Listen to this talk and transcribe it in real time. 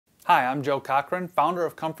Hi, I'm Joe Cochran, founder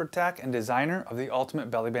of ComfortTac and designer of the ultimate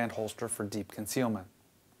belly band holster for deep concealment.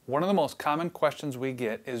 One of the most common questions we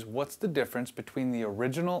get is what's the difference between the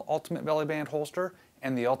original ultimate belly band holster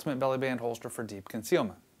and the ultimate belly band holster for deep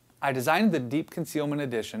concealment. I designed the Deep Concealment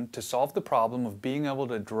edition to solve the problem of being able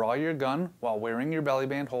to draw your gun while wearing your belly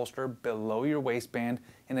band holster below your waistband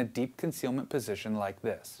in a deep concealment position like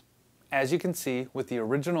this. As you can see with the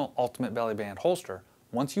original ultimate belly band holster,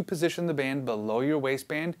 once you position the band below your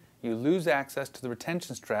waistband, you lose access to the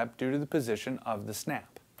retention strap due to the position of the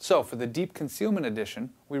snap. So for the Deep Concealment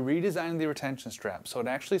edition, we redesigned the retention strap so it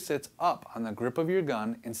actually sits up on the grip of your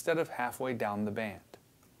gun instead of halfway down the band.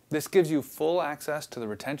 This gives you full access to the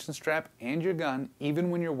retention strap and your gun even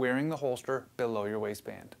when you're wearing the holster below your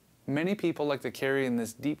waistband. Many people like to carry in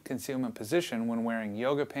this deep concealment position when wearing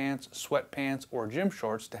yoga pants, sweatpants, or gym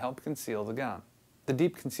shorts to help conceal the gun. The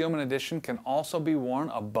Deep Concealment edition can also be worn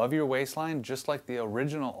above your waistline just like the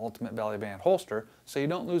original Ultimate Belly Band holster, so you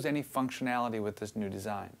don't lose any functionality with this new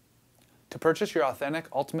design. To purchase your authentic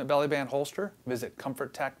Ultimate Belly Band holster, visit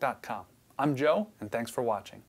ComfortTac.com. I'm Joe, and thanks for watching.